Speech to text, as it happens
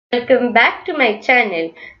Welcome back to my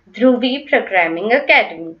channel, Dhruvi Programming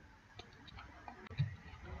Academy.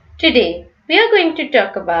 Today, we are going to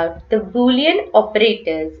talk about the Boolean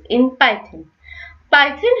operators in Python.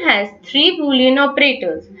 Python has three Boolean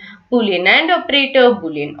operators: Boolean AND operator,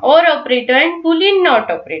 Boolean OR operator, and Boolean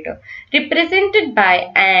NOT operator, represented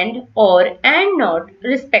by AND, OR, and NOT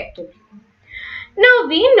respectively. Now,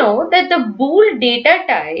 we know that the bool data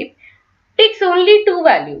type takes only two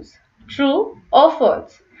values, true or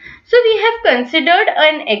false. So we have considered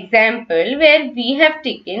an example where we have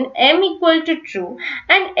taken m equal to true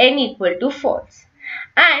and n equal to false.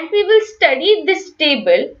 And we will study this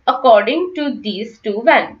table according to these two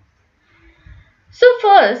values. So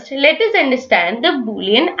first, let us understand the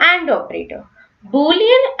Boolean AND operator.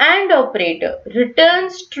 Boolean AND operator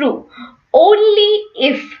returns true only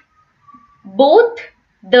if both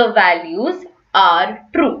the values are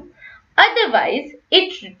true. Otherwise,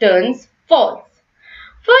 it returns false.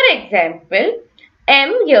 For example,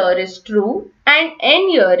 m here is true and n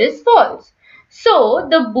here is false. So,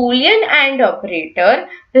 the Boolean AND operator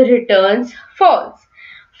returns false.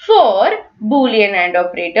 For Boolean AND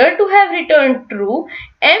operator to have returned true,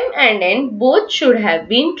 m and n both should have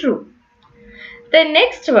been true. The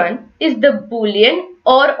next one is the Boolean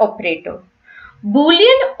OR operator.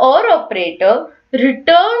 Boolean OR operator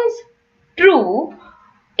returns true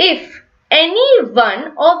if any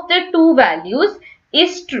one of the two values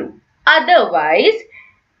is true. Otherwise,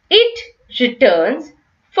 it returns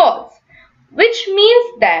false, which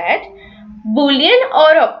means that Boolean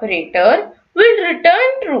OR operator will return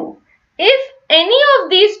true if any of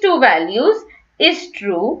these two values is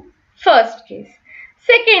true, first case.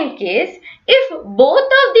 Second case, if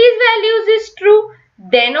both of these values is true,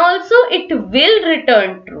 then also it will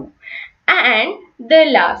return true. And the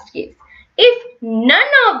last case, if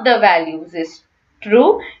none of the values is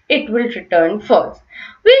true, it will return false.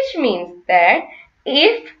 Which means that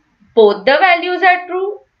if both the values are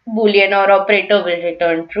true, Boolean OR operator will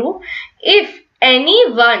return true. If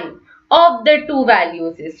any one of the two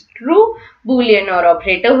values is true, Boolean OR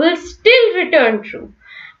operator will still return true.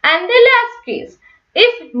 And the last case,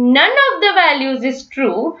 if none of the values is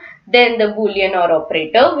true, then the Boolean OR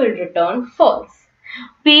operator will return false.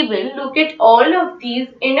 We will look at all of these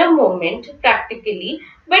in a moment practically,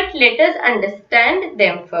 but let us understand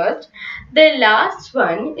them first. The last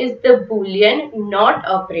one is the Boolean NOT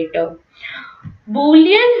operator.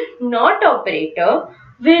 Boolean NOT operator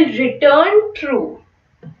will return true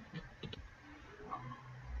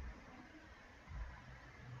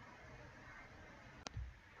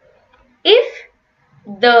if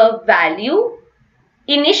the value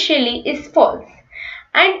initially is false,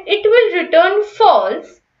 and it will return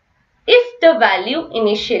false if the value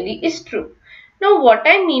initially is true. Now what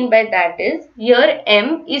I mean by that is, here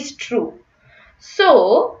m is true.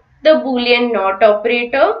 So the Boolean NOT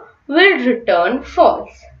operator will return false.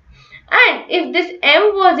 And if this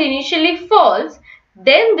m was initially false,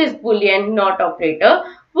 then this Boolean NOT operator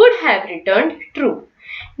would have returned true.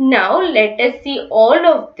 Now let us see all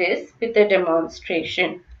of this with a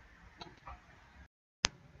demonstration.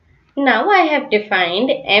 Now I have defined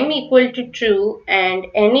m equal to true and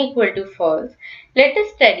n equal to false. Let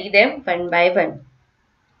us study them one by one.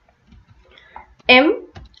 M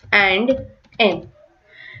and n.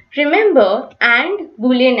 Remember, AND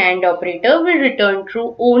Boolean AND operator will return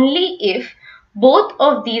true only if both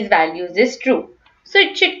of these values is true. So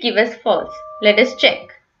it should give us false. Let us check.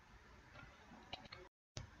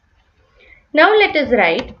 Now let us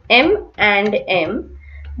write m and m.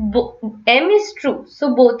 M is true.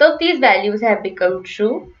 So both of these values have become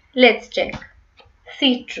true. Let's check.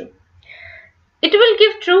 See, true. It will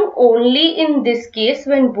give true only in this case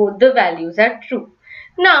when both the values are true.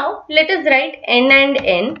 Now let us write n and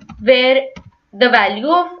n where the value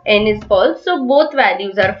of n is false. So both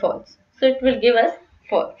values are false. So it will give us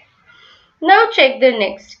false. Now check the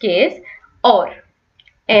next case, OR.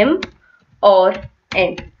 M or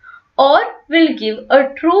n. OR will give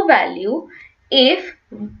a true value even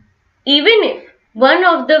if one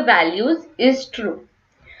of the values is true.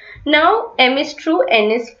 Now m is true, n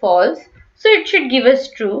is false. So it should give us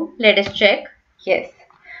true. Let us check. Yes.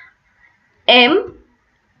 M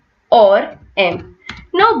or m.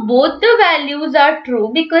 Now both the values are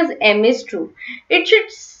true because m is true. It should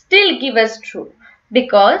still give us true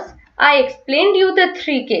because I explained you the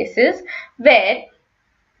three cases where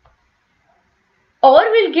OR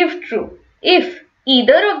will give true if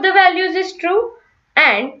either of the values is true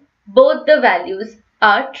and both the values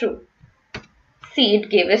are true. See, it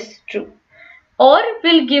gave us true. OR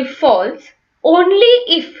will give false only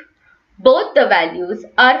if both the values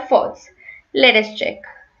are false. Let us check.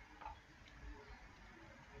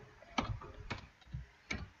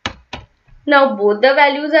 Now both the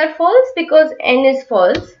values are false because n is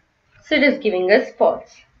false. So it is giving us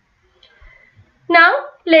false. Now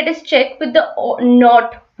let us check with the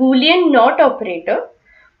Boolean not operator.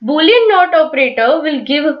 Boolean not operator will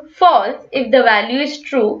give false if the value is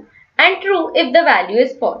true and true if the value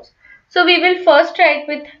is false. So we will first try it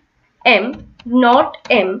with m, not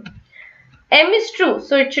m. M is true,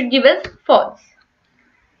 so it should give us false.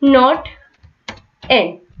 Not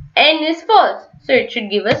n. N is false, so it should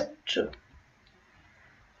give us true.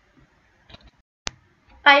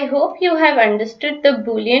 I hope you have understood the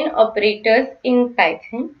Boolean operators in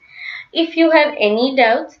Python. If you have any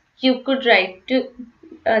doubts, you could write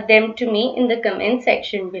them to me in the comment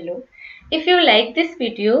section below. If you like this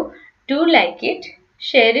video, do like it,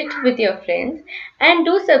 share it with your friends, and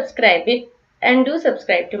do subscribe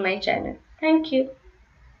to my channel. Thank you.